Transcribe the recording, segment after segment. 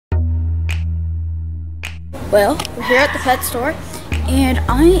Well, we're here at the pet store, and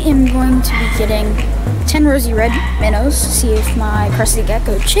I am going to be getting 10 rosy red minnows to see if my Crested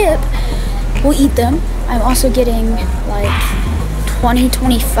Gecko Chip will eat them. I'm also getting like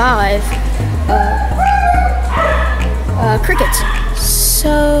 25 crickets.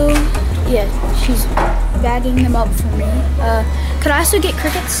 So yeah, she's bagging them up for me. Could I also get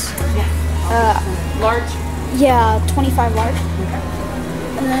crickets? Yeah. Large? Yeah, 25 large.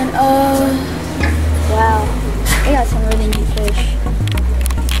 And then, wow, they got some really neat fish.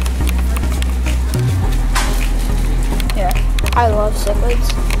 Yeah, I love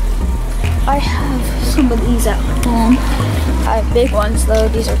cichlids. I have some of these at home. I have big ones though,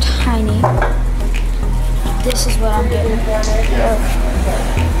 these are tiny. This is what I'm getting.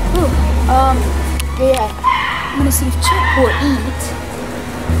 Yeah, I'm gonna see if Chip will eat.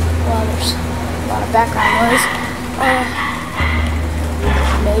 Well, there's a lot of background noise.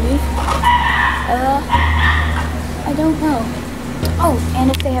 Maybe. I don't know. Oh, and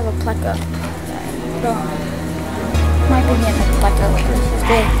if they have a pleco. Might be getting a pleco because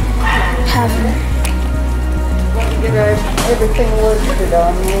they haven't. You know, everything listed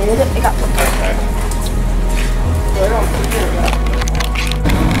on here. They got pleco.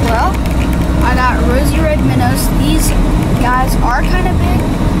 Well, I got rosy red minnows. These guys are kind of big,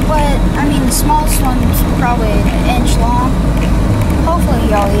 but I mean the smallest one's probably an inch long. Hopefully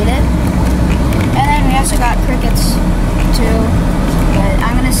y'all eat it. And then we also got crickets too, but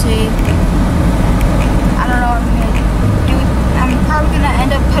I'm gonna see. I don't know what I'm gonna do. I'm probably gonna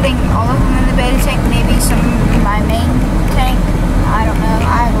end up putting all of them in the beta tank, maybe some in my main tank. I don't know.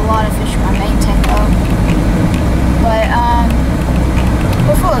 I have a lot of fish in my main tank though. But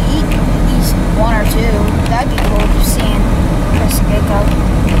hopefully I'll eat at least one or two. That'd be cool seeing Crested Gecko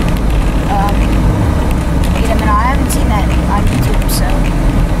eat them, and I haven't seen that on YouTube, so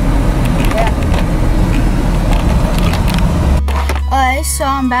yeah. So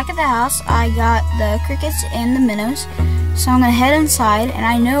I'm back at the house. I got the crickets and the minnows. So I'm gonna head inside, and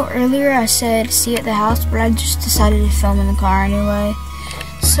I know earlier I said see you at the house, but I just decided to film in the car anyway.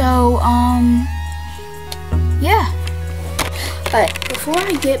 So yeah. But before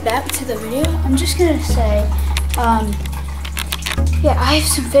I get back to the video, I'm just gonna say, yeah, I have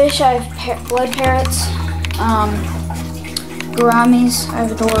some fish. I have blood parrots, gouramis. I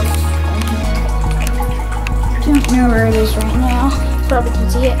have a dwarf in here. Don't know where it is right now. Probably can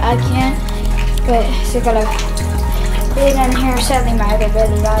see it. I can't. But I still gotta put it in here. Sadly, my other bed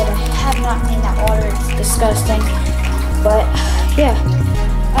died. I have not cleaned that water. It's disgusting. But yeah,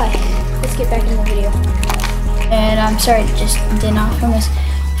 let's get back in the video. And I'm sorry to just did not film this.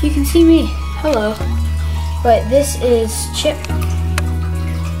 If you can see me, hello. But this is Chip.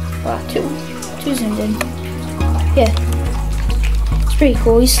 Wow, two zoomed in. Yeah, it's pretty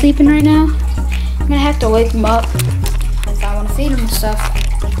cool. He's sleeping right now. I'm gonna have to wake him up if I want to feed him and stuff.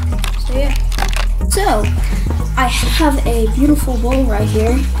 So yeah. So I have a beautiful bowl right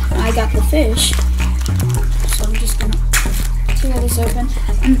here. I got the fish. So I'm just gonna tear this open.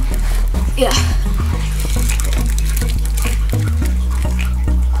 Yeah.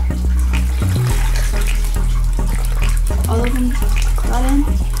 All of them got in.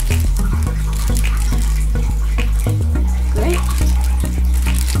 Great.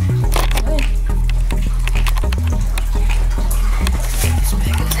 Good.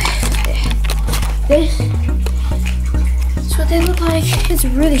 This is what they look like. It's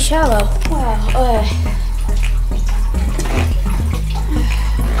really shallow. Wow.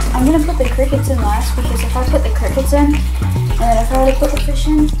 I'm gonna put the crickets in last, because if I put the crickets in, and then if I were to put the fish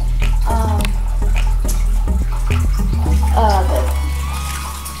in,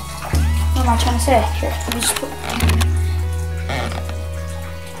 what am I trying to say? Here, let me just put.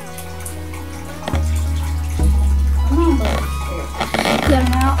 Come on, bro. Get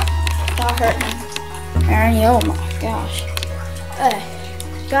him out. That hurt me. Aaron, oh my gosh.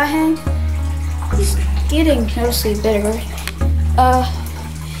 Got him. He's getting noticeably bigger.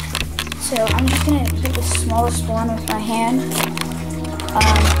 So I'm just gonna take the smallest one with my hand.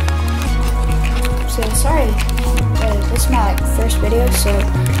 So sorry. This is my first video, so I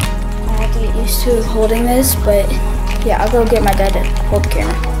have to get used to holding this, but yeah, I'll go get my dad to hold the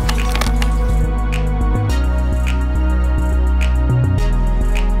camera.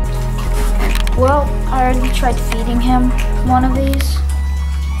 Well, I already tried feeding him one of these.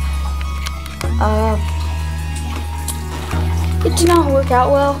 It did not work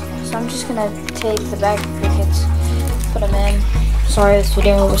out well, so I'm just gonna take the bag of crickets, put them in. Sorry, this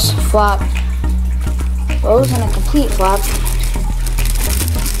video was a flop. Well, it wasn't a complete flop.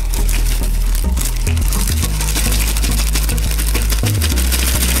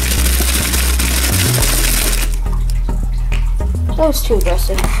 That was too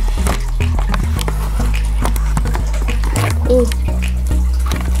aggressive. Ooh.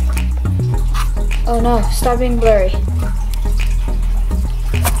 Oh no, stop being blurry.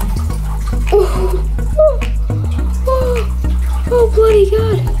 Ooh. Oh bloody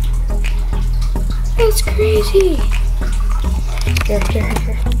god. That's crazy. Here.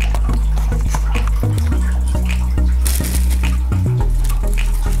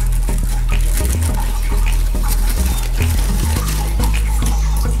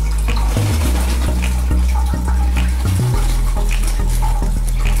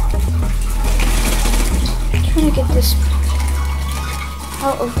 Trying to get this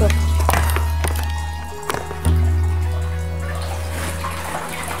out of the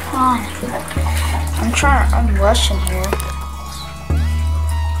I'm rushing here.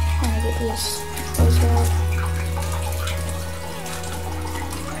 Trying to get these out.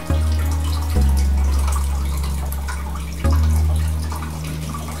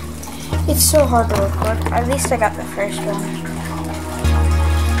 It's so hard to record. At least I got the first one.